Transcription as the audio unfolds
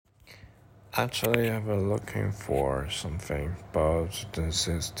Actually, I was looking for something, but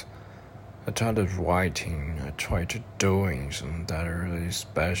insist. I tried writing, I tried doing something that really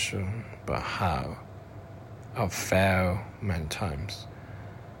special, but how? I failed many times.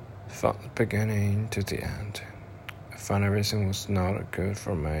 From the beginning to the end. I found everything was not good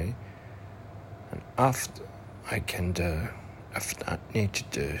for me. And after I can do, after I need to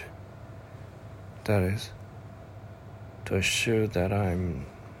do, that is, to assure that I'm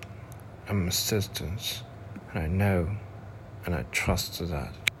assistance, and I know, and I trust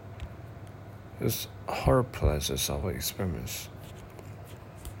that. It's hard places of experience.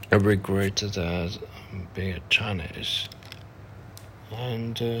 I regret that being a Chinese,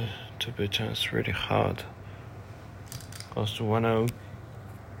 and to be Chinese really hard. Because when I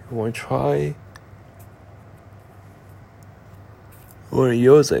try, when I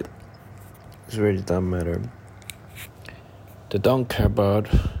use it, it really doesn't matter. They don't care about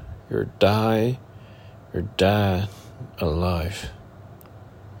your dad alive,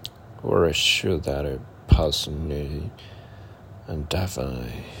 or assure that a person and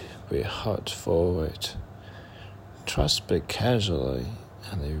definitely be hard for it. Trust me casually,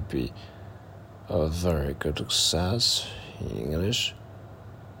 and it will be a very good success in English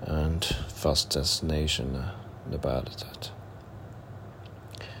and first destination about that.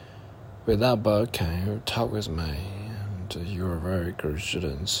 With that book, can you talk with me? And you're very good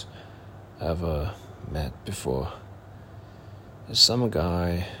students ever met before. There's some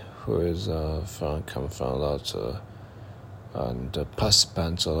guy who is come from a lot and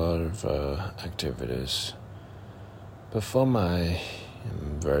participates a lot of activities. Before I'm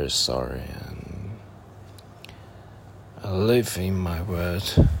very sorry, and I live in my word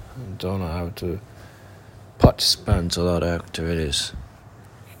and don't know how to participate in a lot of activities.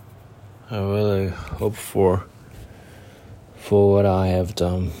 I really hope for what I have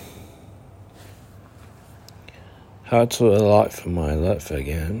done. How to alive my life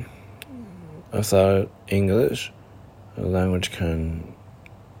again. I thought English, a language can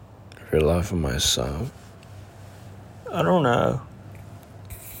rely for myself. I don't know.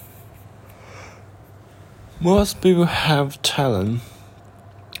 Most people have talent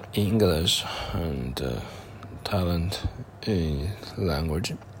in English and talent in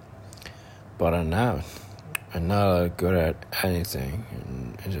language, but I'm not good at anything,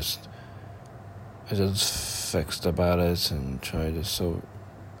 and I just fixed about it and tried to solve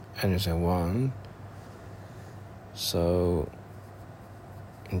anything I want. So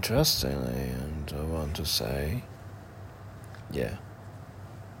interestingly, and I want to say, yeah,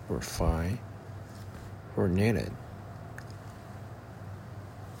 we're fine. We're needed.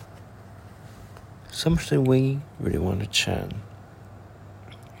 Something we really want to change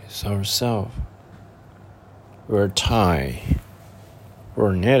is ourselves. We're tired.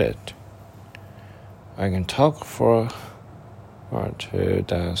 We're needed. I can talk for 1 or 2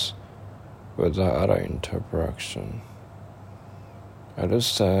 days without other interruption. I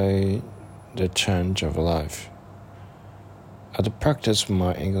just say the change of life. I practice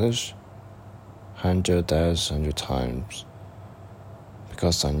my English 100 days, 100 times,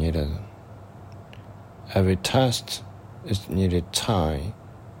 because I need it. Every test is needed time,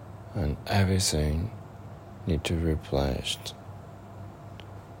 and everything need to be replaced.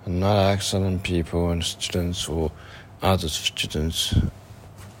 And not excellent people and students or other students,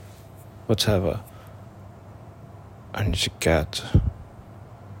 whatever, I need to get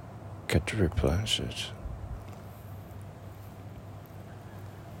to replace it.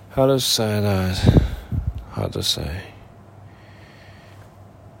 How to say that? How to say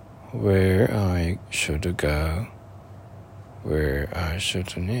where I should go, where I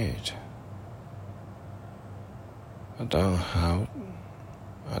should need. I don't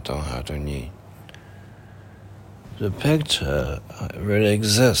have to need. The picture really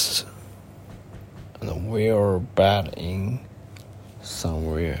exists, and we are bad in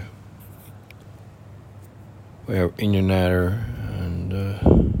somewhere. We have internet and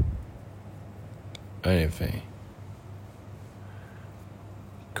anything.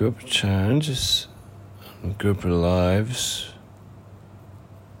 Group changes and group lives.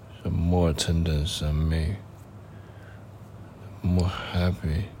 Some more attendance than me. More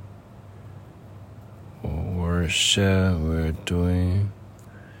happy. We're share, we're doing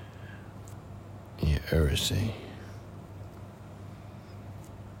everything.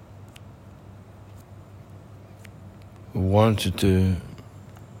 We want to do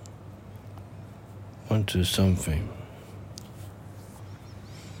something.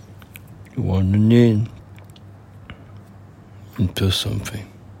 You want to need into something.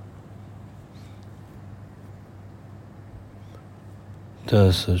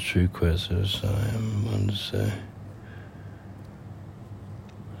 That's the three questions I am going to say.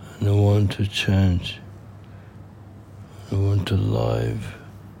 I don't want to change. I want to live.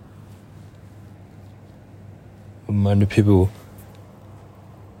 Many people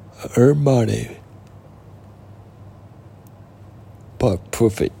earn money by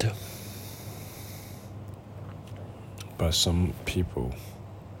profit. But some people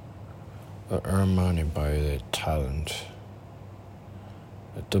earn money by their talent.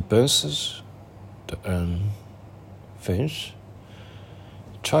 The business, the things,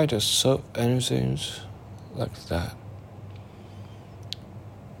 try to solve anything like that.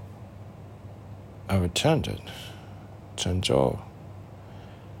 I will change it. Change all.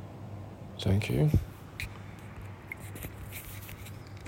 Thank you.